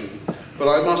satisfaction, but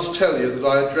I must tell you that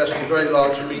I addressed a very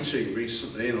large meeting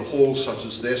recently in a hall such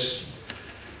as this,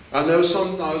 and I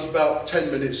was about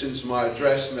 10 minutes into my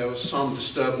address and there was some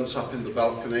disturbance up in the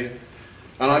balcony,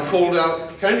 and I called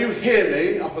out, "Can you hear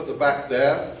me up at the back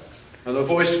there?" And a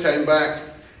voice came back,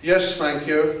 "Yes, thank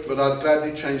you, but I'd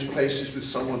gladly change places with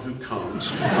someone who can't."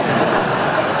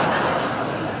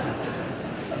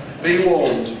 Be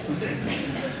warned.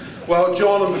 Well,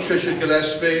 John and Patricia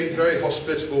Gillespie, very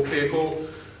hospitable people,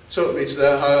 took me to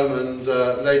their home and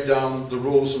laid down the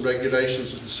rules and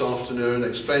regulations of this afternoon,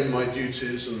 explained my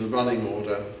duties and the running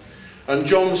order. And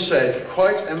John said,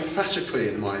 quite emphatically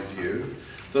in my view,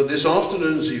 that this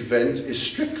afternoon's event is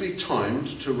strictly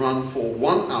timed to run for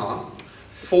 1 hour,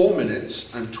 4 minutes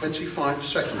and 25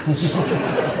 seconds.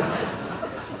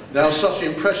 Now, such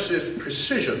impressive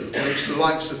precision makes the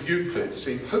likes of Euclid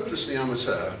seem hopelessly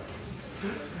amateur.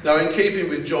 Now, in keeping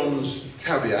with John's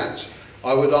caveat,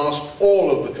 I would ask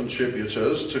all of the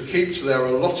contributors to keep to their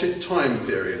allotted time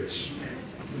periods.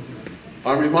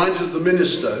 I'm reminded of the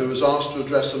minister who was asked to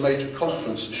address a major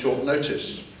conference at short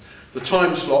notice. The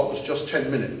time slot was just 10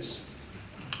 minutes,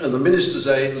 and the minister's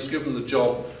aide was given the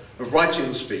job of writing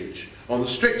the speech on the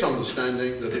strict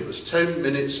understanding that it was 10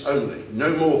 minutes only,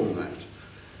 no more than that.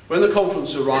 When the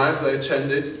conference arrived, they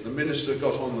attended, the minister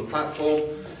got on the platform,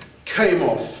 came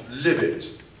off livid,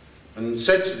 and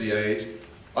said to the aide,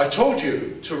 "I told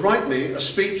you to write me a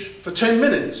speech for 10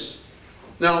 minutes.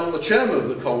 Now, the chairman of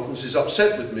the conference is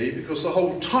upset with me because the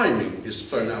whole timing is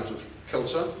thrown out of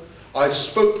kilter. I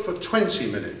spoke for 20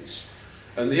 minutes.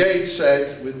 And the aide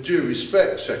said, "With due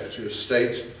respect, Secretary of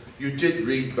State, you did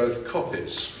read both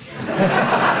copies."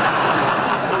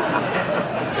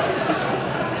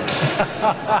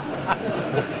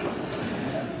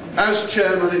 As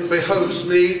chairman, it behoves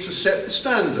me to set the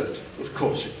standard. Of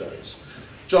course it does.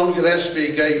 John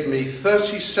Gillespie gave me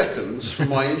 30 seconds for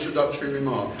my introductory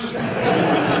remarks.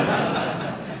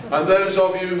 And those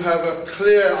of you who have a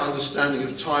clear understanding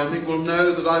of timing will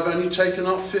know that I've only taken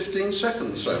up 15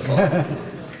 seconds so far.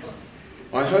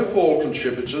 I hope all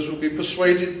contributors will be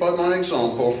persuaded by my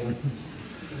example.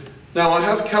 Now, I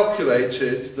have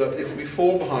calculated that if we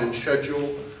fall behind schedule,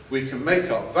 we can make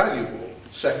up valuable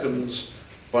seconds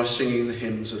by singing the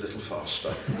hymns a little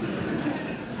faster.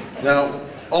 Now,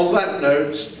 on that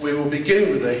note, we will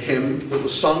begin with a hymn that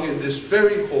was sung in this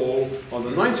very hall on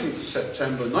the 19th of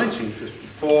September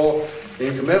 1954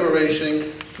 in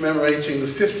commemorating the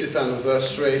 50th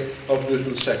anniversary of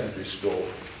Luton Secondary School.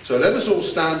 So let us all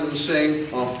stand and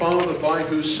sing Our Father by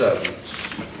Whose Servants.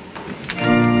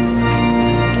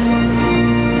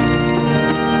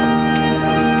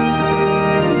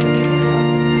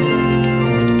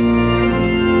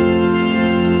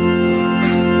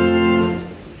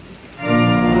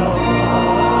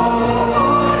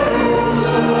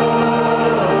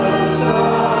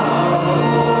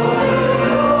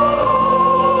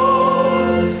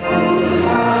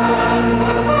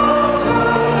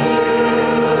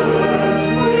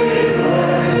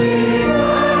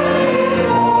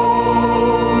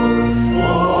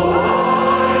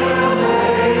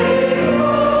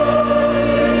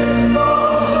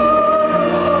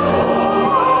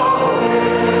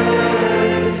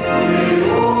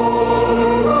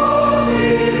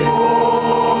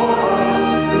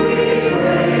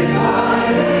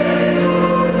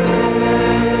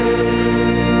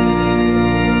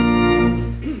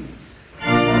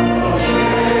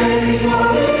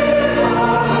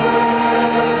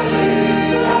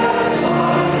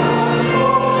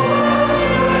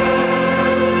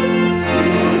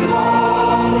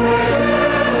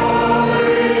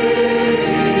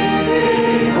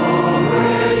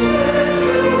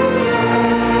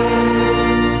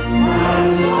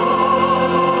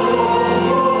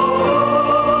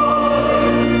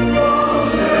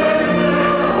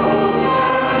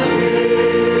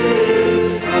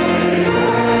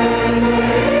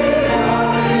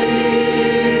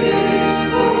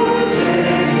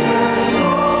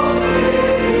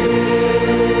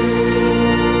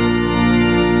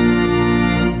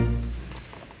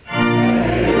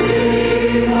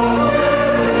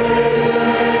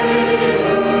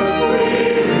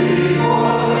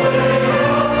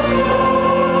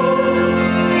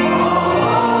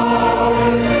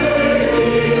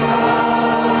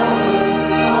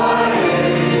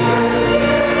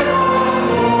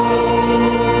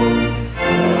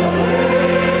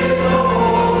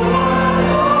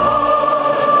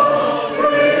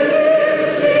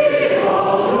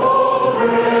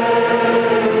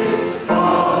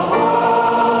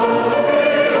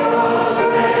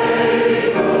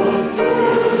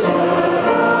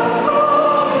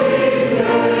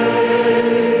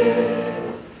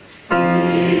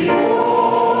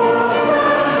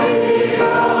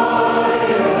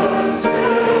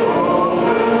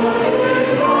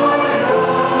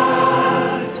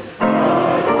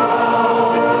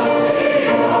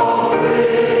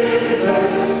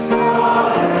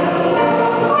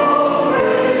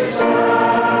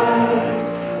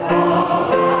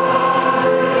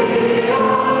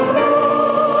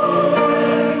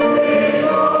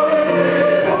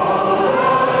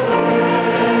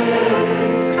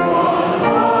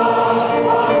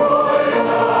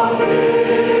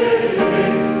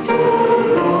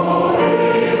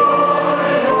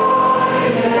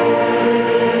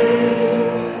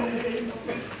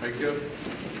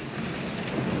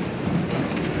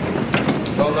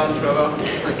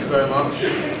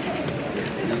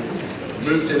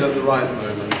 moved in at the right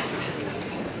moment.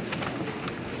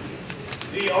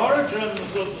 The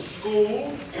origins of the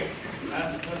school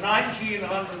and the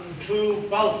 1902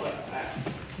 Balfour Act.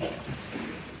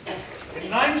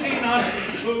 In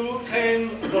 1902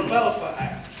 came the Balfour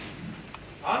Act.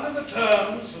 Under the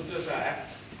terms of this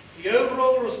act, the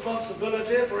overall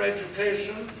responsibility for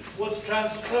education was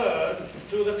transferred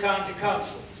to the county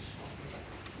councils.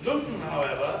 Luton,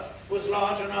 however, was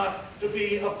large enough to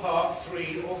be a Part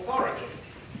 3 authority.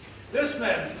 This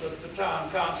meant that the town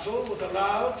council was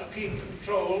allowed to keep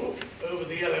control over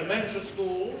the elementary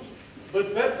schools,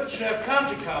 but Bedfordshire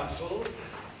County Council,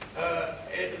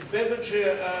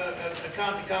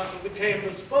 County Council became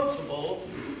responsible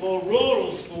for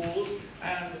rural schools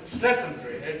and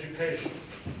secondary education.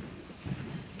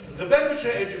 The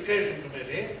Bedfordshire Education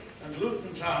Committee and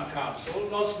Luton Town Council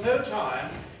lost no time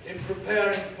in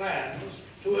preparing plans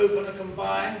to open a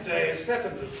combined day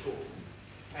secondary school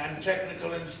and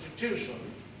technical institution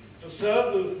to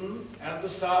serve Luton and the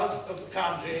south of the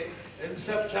county in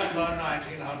September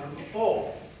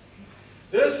 1904.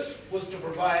 This was to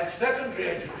provide secondary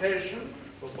education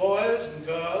for boys and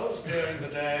girls during the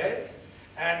day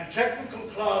and technical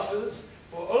classes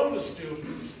for older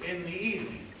students in the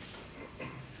evenings.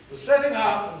 The setting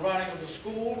up and running of the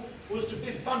school was to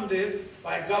be funded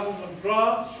by government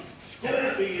grants, school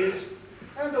fees,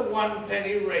 and a 1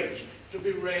 penny rate to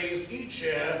be raised each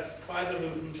year by the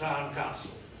Luton Town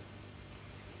Council.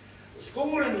 The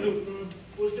school in Luton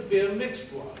was to be a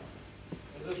mixed one.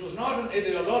 This was not an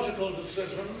ideological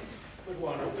decision, but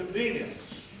one of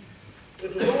convenience.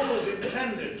 It was always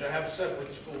intended to have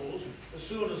separate schools as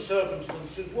soon as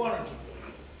circumstances warranted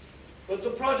them. But the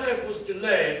project was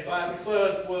delayed by the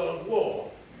First World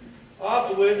War,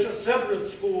 after which a separate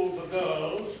school for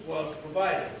girls was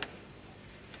provided.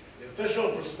 The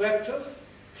official prospectus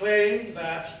claimed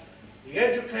that the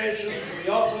education to be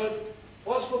offered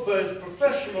was for both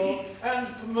professional and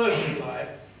commercial life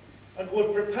and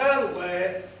would prepare the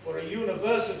way for a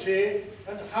university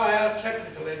and higher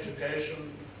technical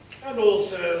education, and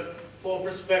also for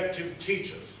prospective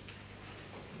teachers.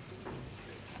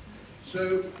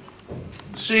 So,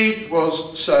 seed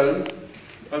was sown,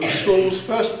 and the school's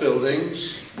first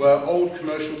buildings were old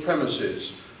commercial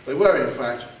premises. They were, in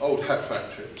fact, old hat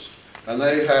factories, and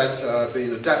they had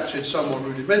been adapted somewhat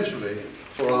rudimentarily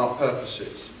for our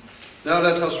purposes. Now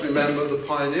let us remember the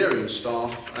pioneering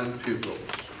staff and pupils.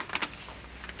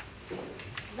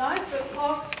 Life at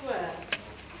Park Square.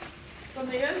 From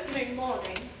the opening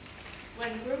morning,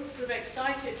 when groups of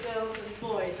excited girls and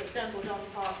boys assembled on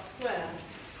Park Square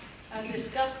and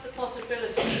discussed the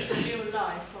possibilities of a new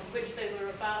life on which they were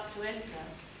about to enter,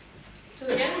 to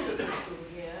the end of the school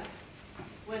year,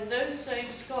 when those same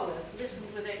scholars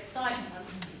listened with excitement,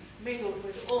 mingled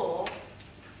with awe,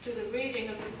 to the reading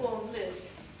of the form lists,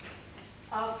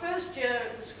 our first year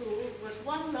at the school was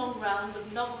one long round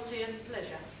of novelty and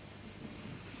pleasure.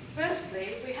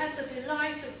 Firstly, we had the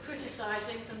delight of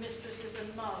criticising the mistresses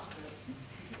and masters,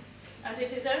 and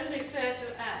it is only fair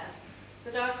to add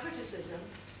that our criticism,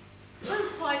 though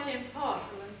quite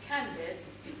impartial and candid,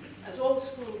 as all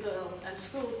schoolgirl and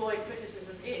schoolboy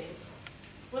criticism is,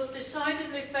 was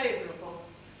decidedly favourable.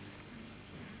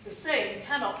 The same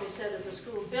cannot be said of the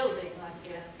school building, my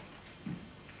dear.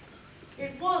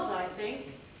 It was, I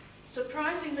think,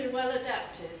 surprisingly well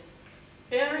adapted,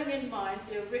 bearing in mind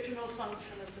the original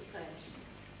function of the place.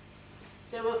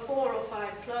 There were 4 or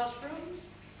 5 classrooms,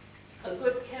 a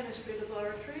good chemistry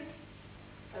laboratory,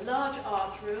 a large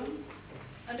art room,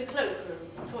 and a cloakroom,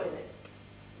 a toilet.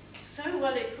 So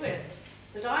well equipped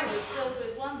that I was filled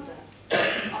with wonder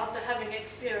after having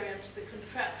experienced the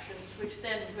contraptions which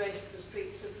then graced the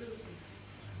streets of Luton.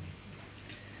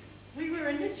 We were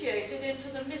initiated into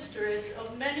the mysteries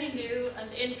of many new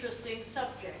and interesting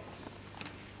subjects.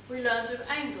 We learned of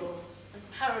angles and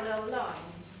parallel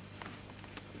lines,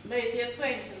 made the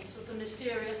acquaintance of the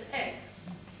mysterious X,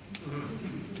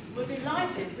 were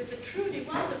delighted with the truly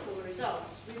wonderful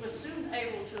results we were soon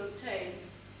able to obtain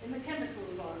in the chemical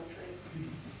laboratory.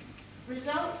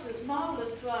 Results as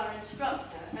marvellous to our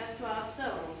instructor as to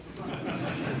ourselves,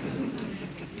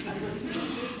 and were soon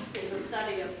deep in the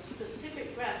study of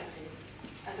specific gravity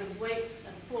and of weights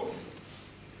and forces.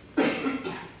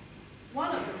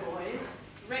 One of the boys,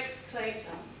 Rex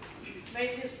Clayton,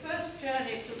 made his first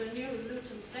journey to the new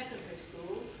Luton Secondary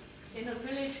School in a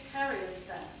village carrier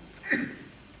stand.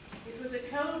 It was a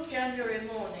cold January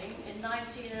morning in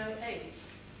 1908.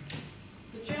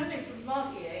 The journey from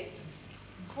Margate,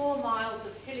 4 miles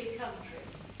of hilly country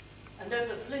and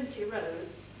over flinty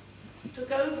roads,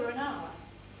 took over an hour.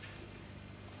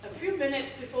 A few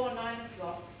minutes before 9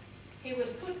 o'clock, he was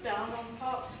put down on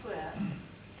Park Square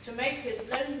to make his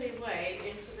lonely way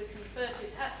into the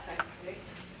converted hat factory,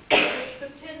 which for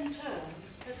 10 terms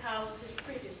had housed his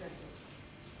predecessors.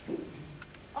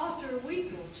 After a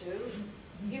week or two,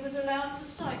 he was allowed to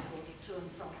cycle to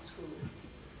and from school.